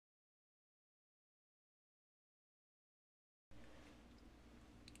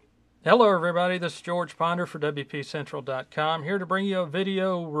Hello everybody, this is George Ponder for WPCentral.com, here to bring you a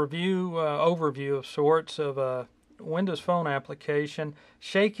video review, overview of sorts of a Windows Phone application,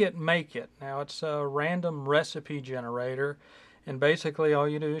 Shake It Make It. Now it's a random recipe generator, and basically all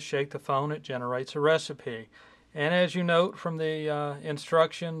you do is shake the phone, it generates a recipe. And as you note from the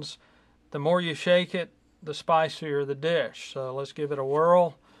instructions, the more you shake it, the spicier the dish. So let's give it a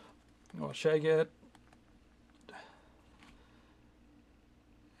whirl. We'll shake it.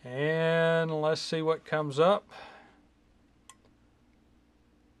 And let's see what comes up.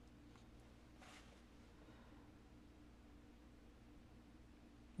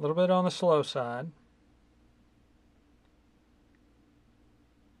 A little bit on the slow side.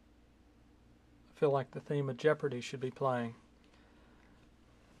 I feel like the theme of Jeopardy should be playing.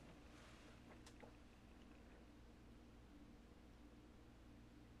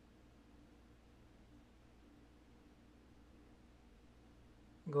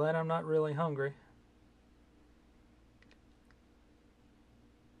 Glad I'm not really hungry.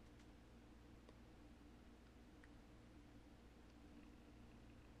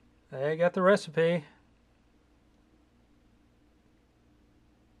 I got the recipe.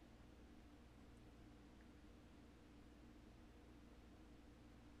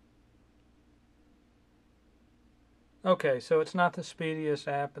 Okay, so it's not the speediest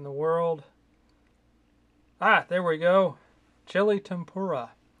app in the world. Ah, there we go. Chili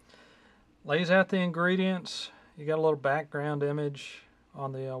tempura. Lays out the ingredients. You got a little background image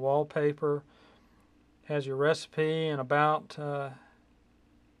on the wallpaper. Has your recipe and about the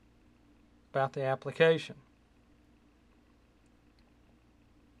application.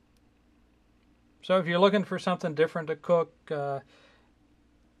 So if you're looking for something different to cook,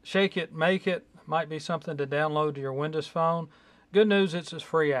 Shake It, Make It might be something to download to your Windows Phone. Good news, it's a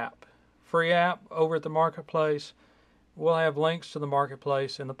free app. Free app over at the Marketplace. We'll have links to the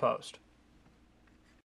Marketplace in the post.